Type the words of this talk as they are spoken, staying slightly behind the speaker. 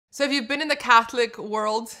So if you've been in the Catholic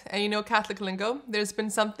world and you know Catholic lingo, there's been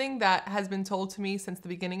something that has been told to me since the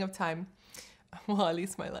beginning of time. Well, at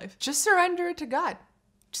least my life. Just surrender it to God.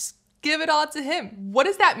 Just give it all to him. What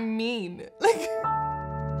does that mean? Like,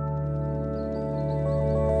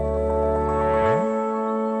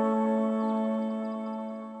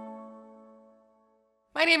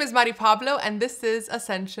 my name is Pablo, and this is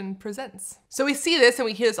Ascension Presents. So we see this and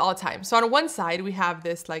we hear this all the time. So on one side, we have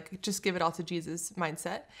this like, just give it all to Jesus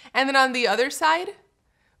mindset. And then on the other side,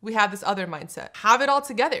 we have this other mindset. Have it all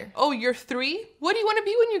together. Oh, you're 3? What do you want to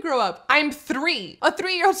be when you grow up? I'm 3. A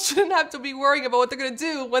 3-year-old shouldn't have to be worrying about what they're gonna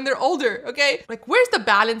do when they're older, okay? Like, where's the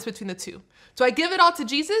balance between the two? Do I give it all to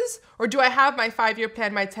Jesus, or do I have my 5-year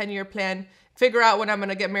plan, my 10-year plan, figure out when I'm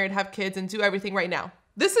gonna get married, have kids, and do everything right now?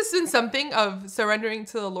 This has been something of surrendering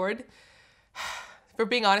to the Lord. For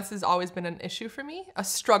being honest, has always been an issue for me, a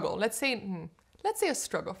struggle. Let's say a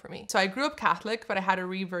struggle for me. So I grew up Catholic, but I had a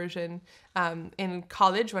reversion in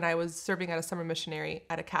college when I was serving as a summer missionary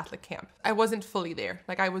at a Catholic camp. I wasn't fully there.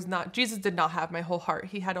 Like, I was not, Jesus did not have my whole heart.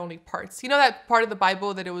 He had only parts. You know that part of the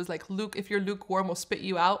Bible that it was like, Luke, if you're lukewarm, we'll spit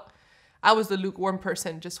you out? I was the lukewarm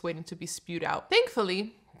person just waiting to be spewed out.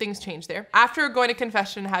 Thankfully, things changed there. After going to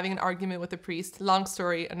confession, having an argument with the priest, long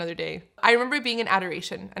story, another day, I remember being in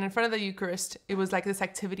adoration, and in front of the Eucharist, it was like this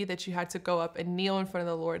activity that you had to go up and kneel in front of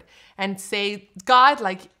the Lord and say, God,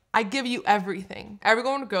 like, I give you everything.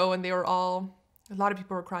 Everyone would go, and a lot of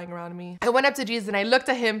people were crying around me. I went up to Jesus and I looked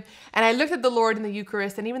at him and I looked at the Lord in the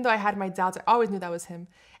Eucharist, and even though I had my doubts, I always knew that was him.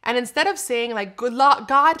 And instead of saying like, good luck,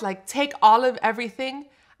 God, like take all of everything,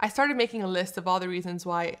 I started making a list of all the reasons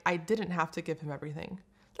why I didn't have to give him everything.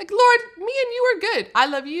 Like, Lord, me and you are good. I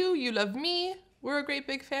love you, you love me. We're a great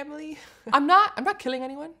big family. I'm not killing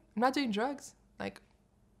anyone. I'm not doing drugs. Like,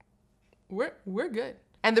 we're good.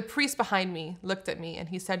 And the priest behind me looked at me and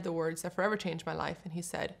he said the words that forever changed my life. And he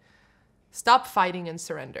said, stop fighting and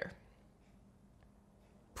surrender.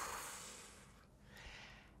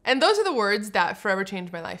 And those are the words that forever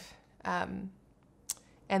changed my life. And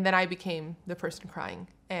then I became the person crying,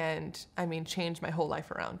 and I mean, changed my whole life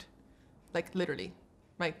around. Like, literally.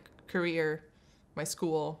 My career, my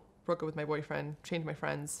school, broke up with my boyfriend, changed my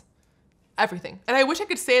friends, everything. And I wish I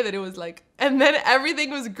could say that it was like, and then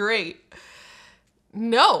everything was great.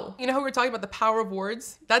 No. You know how we were talking about the power of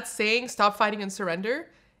words? That saying, stop fighting and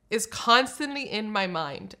surrender, is constantly in my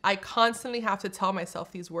mind. I constantly have to tell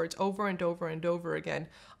myself these words over and over and over again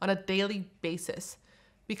on a daily basis,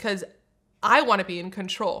 because I want to be in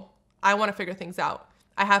control. I want to figure things out.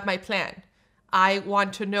 I have my plan. I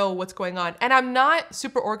want to know what's going on. And I'm not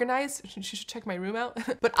super organized. You should check my room out.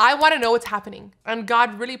 But I want to know what's happening. And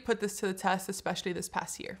God really put this to the test, especially this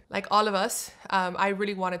past year. Like all of us, I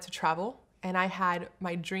really wanted to travel. And I had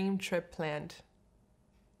my dream trip planned.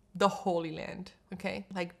 The Holy Land, okay?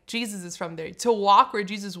 Like, Jesus is from there. To walk where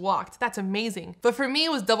Jesus walked, that's amazing. But for me,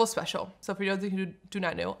 it was double special. So for those who do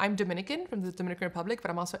not know, I'm Dominican, from the Dominican Republic, but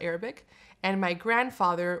I'm also Arabic. And my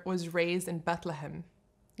grandfather was raised in Bethlehem,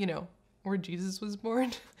 you know, where Jesus was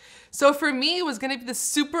born. So for me, it was gonna be this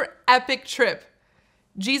super epic trip.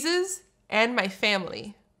 Jesus and my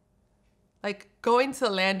family, like going to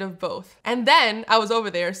the land of both. And then I was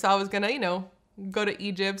over there, so I was gonna, you know, go to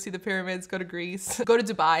Egypt, see the pyramids, go to Greece, go to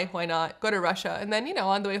Dubai, why not? Go to Russia. And then, you know,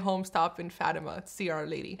 on the way home, stop in Fatima to see Our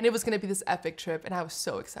Lady. And it was gonna be this epic trip, and I was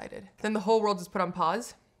so excited. Then the whole world was put on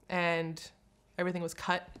pause, and everything was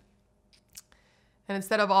cut. And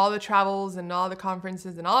instead of all the travels and all the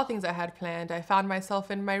conferences and all the things I had planned, I found myself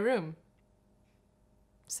in my room,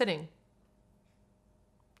 sitting,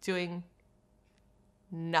 doing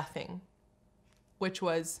nothing, which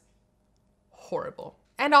was horrible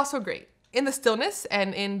and also great. In the stillness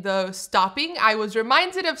and in the stopping, I was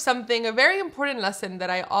reminded of something, a very important lesson that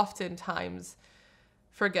I oftentimes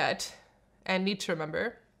forget and need to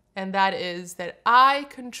remember. And that is that I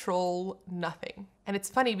control nothing. And it's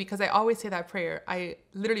funny because I always say that prayer. I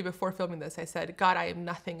literally, before filming this, I said, God, I am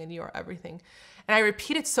nothing and you are everything. And I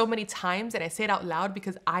repeat it so many times, and I say it out loud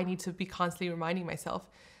because I need to be constantly reminding myself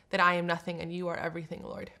that I am nothing and you are everything,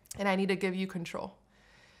 Lord. And I need to give you control.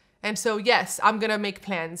 And so, yes, I'm gonna make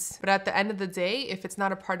plans, but at the end of the day, if it's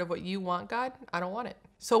not a part of what you want, God, I don't want it.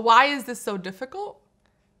 So why is this so difficult?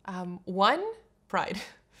 One, pride,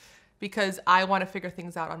 because I wanna figure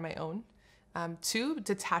things out on my own. Two,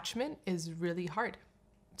 detachment is really hard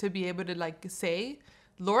to be able to like say,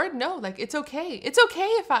 Lord, no, like it's okay. It's okay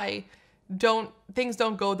if things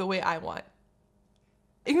don't go the way I want.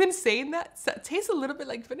 Even saying that tastes a little bit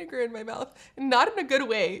like vinegar in my mouth, not in a good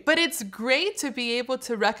way. But it's great to be able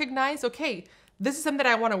to recognize, okay, this is something that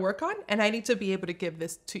I want to work on, and I need to be able to give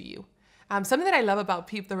this to you. Something that I love about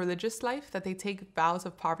people, the religious life, that they take vows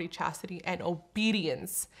of poverty, chastity, and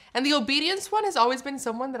obedience. And the obedience one has always been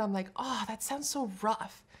someone that I'm like, oh, that sounds so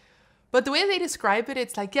rough. But the way they describe it,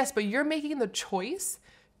 it's like, yes, but you're making the choice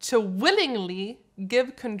to willingly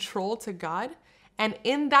give control to God. And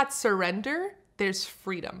in that surrender, there's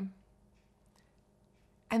freedom.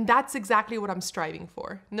 And that's exactly what I'm striving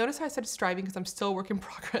for. Notice how I said striving because I'm still a work in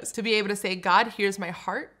progress. To be able to say, God, here's my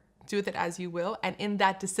heart. Do with it as you will. And in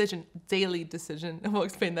that decision, daily decision, and we'll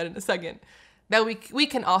explain that in a second, that we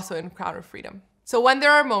can also encounter freedom. So when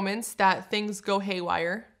there are moments that things go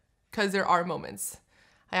haywire, because there are moments,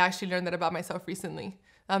 I actually learned that about myself recently.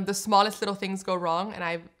 The smallest little things go wrong and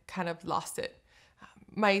I've kind of lost it.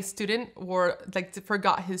 My student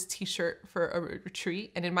forgot his t-shirt for a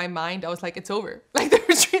retreat. And in my mind, I was like, it's over. Like the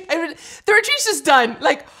retreat's just done.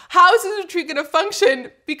 Like, how is this retreat gonna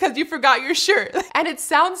function because you forgot your shirt? And it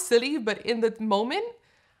sounds silly, but in the moment,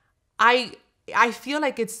 I feel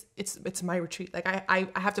like it's my retreat. Like I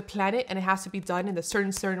have to plan it and it has to be done in a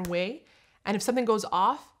certain way. And if something goes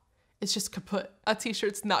off, it's just kaput. A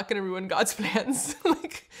t-shirt's not gonna ruin God's plans.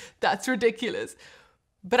 Like, that's ridiculous.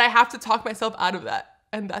 But I have to talk myself out of that,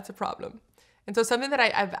 and that's a problem. And so something that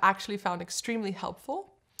I've actually found extremely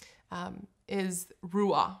helpful is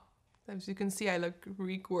ruah. As you can see, I look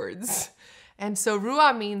Greek words. And so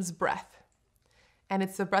ruah means breath, and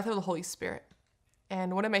it's the breath of the Holy Spirit.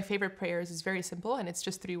 And one of my favorite prayers is very simple, and it's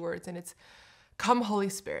just 3 words, and it's, come Holy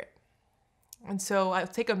Spirit. And so I'll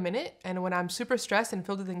take a minute, and when I'm super stressed and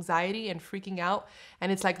filled with anxiety and freaking out,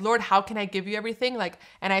 and it's like, Lord, how can I give you everything? Like,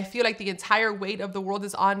 and I feel like the entire weight of the world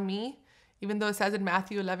is on me, even though it says in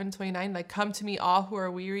Matthew 11:29, like, come to me all who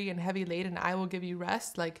are weary and heavy laden, and I will give you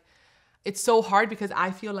rest. Like, it's so hard because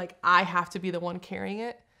I feel like I have to be the one carrying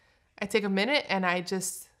it. I take a minute and I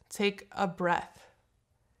just take a breath.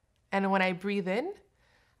 And when I breathe in,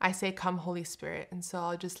 I say, come Holy Spirit. And so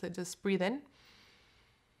I'll just breathe in.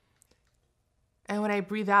 And when I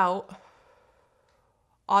breathe out,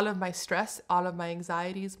 all of my stress, all of my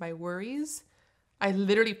anxieties, my worries, I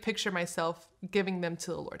literally picture myself giving them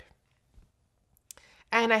to the Lord.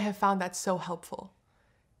 And I have found that so helpful.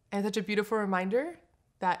 And such a beautiful reminder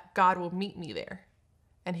that God will meet me there.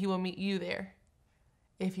 And he will meet you there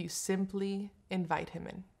if you simply invite him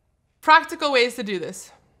in. Practical ways to do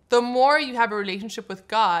this. The more you have a relationship with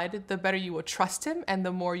God, the better you will trust him and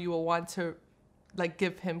the more you will want to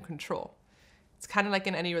give him control. It's kind of like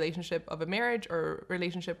in any relationship of a marriage or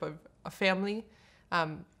relationship of a family.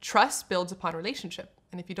 Trust builds upon relationship.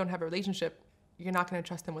 And if you don't have a relationship, you're not going to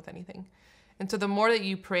trust him with anything. And so the more that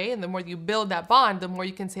you pray and the more that you build that bond, the more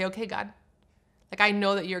you can say, okay, God, like I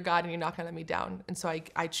know that you're God and you're not going to let me down. And so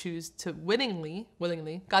I choose to willingly,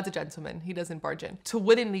 God's a gentleman, he doesn't barge in, to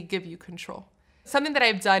willingly give you control. Something that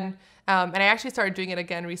I've done, and I actually started doing it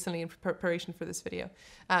again recently in preparation for this video.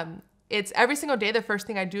 It's every single day, the first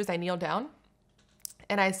thing I do is I kneel down.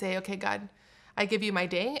 And I say, okay, God, I give you my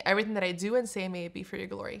day. Everything that I do and say, may it be for your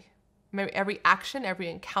glory. May every action, every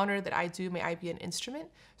encounter that I do, may I be an instrument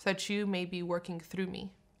so that you may be working through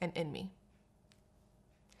me and in me.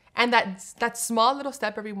 And that small little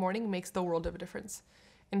step every morning makes the world of a difference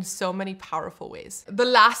in so many powerful ways. The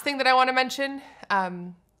last thing that I want to mention,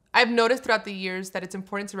 I've noticed throughout the years that it's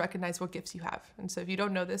important to recognize what gifts you have. And so if you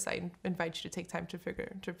don't know this, I invite you to take time to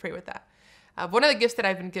pray with that. One of the gifts that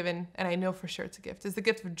I've been given, and I know for sure it's a gift, is the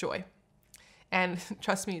gift of joy. And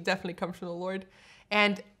trust me, it definitely comes from the Lord.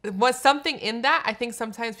 And what's something in that, I think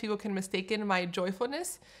sometimes people can mistake my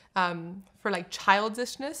joyfulness for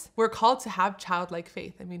childishness. We're called to have childlike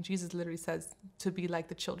faith. I mean, Jesus literally says to be like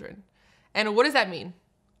the children. And what does that mean?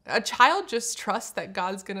 A child just trusts that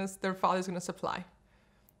their father's gonna supply.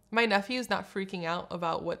 My nephew is not freaking out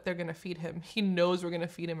about what they're gonna feed him. He knows we're gonna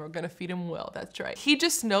feed him. We're gonna feed him well, that's right. He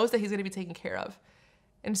just knows that he's gonna be taken care of.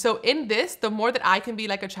 And so in this, the more that I can be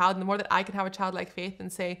like a child, and the more that I can have a childlike faith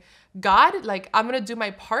and say, God, I'm gonna do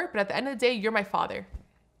my part, but at the end of the day, you're my father.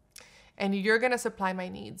 And you're gonna supply my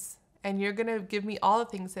needs. And you're gonna give me all the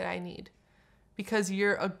things that I need. Because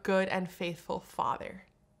you're a good and faithful father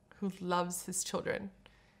who loves his children.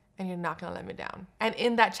 And you're not gonna let me down. And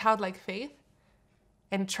in that childlike faith,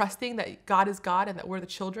 and trusting that God is God and that we're the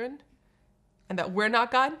children and that we're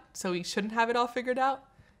not God, so we shouldn't have it all figured out,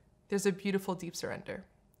 there's a beautiful, deep surrender.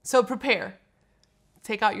 So prepare.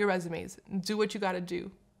 Take out your resumes. Do what you got to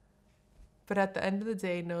do. But at the end of the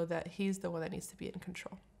day, know that he's the one that needs to be in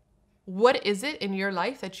control. What is it in your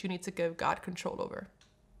life that you need to give God control over?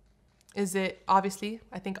 Is it, obviously,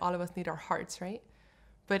 I think all of us need our hearts, right?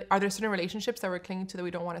 But are there certain relationships that we're clinging to that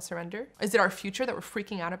we don't want to surrender? Is it our future that we're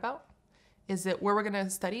freaking out about? Is it where we're going to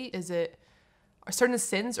study? Is it certain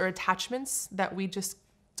sins or attachments that we just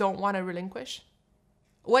don't want to relinquish?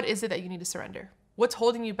 What is it that you need to surrender? What's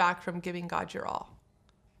holding you back from giving God your all?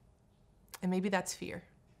 And maybe that's fear.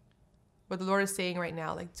 But the Lord is saying right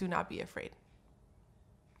now, like, do not be afraid,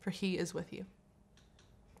 for he is with you.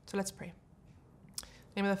 So let's pray. In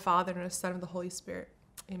the name of the Father, and of the Son, and of the Holy Spirit.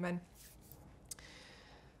 Amen.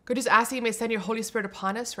 God, just ask that you may send your Holy Spirit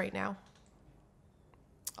upon us right now.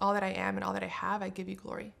 All that I am and all that I have, I give you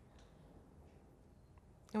glory.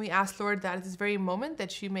 And we ask, Lord, that at this very moment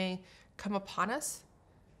that you may come upon us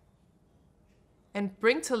and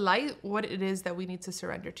bring to light what it is that we need to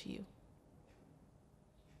surrender to you.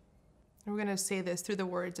 And we're going to say this through the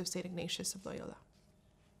words of St. Ignatius of Loyola.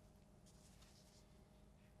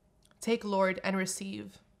 Take, Lord, and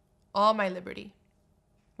receive all my liberty,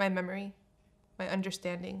 my memory, my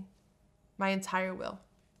understanding, my entire will,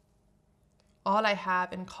 all I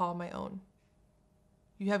have and call my own.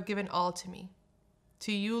 You have given all to me.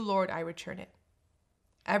 To you, Lord, I return it.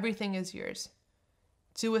 Everything is yours.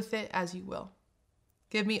 Do with it as you will.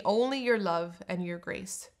 Give me only your love and your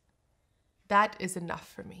grace. That is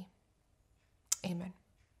enough for me. Amen.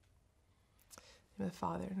 In the name of the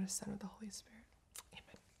Father, and of the Son, and of the Holy Spirit.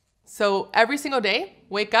 Amen. So every single day,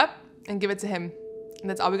 wake up and give it to him. And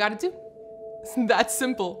that's all we got to do. It's that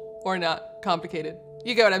simple or not complicated.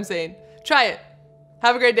 You get what I'm saying. Try it.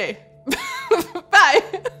 Have a great day.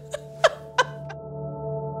 Bye.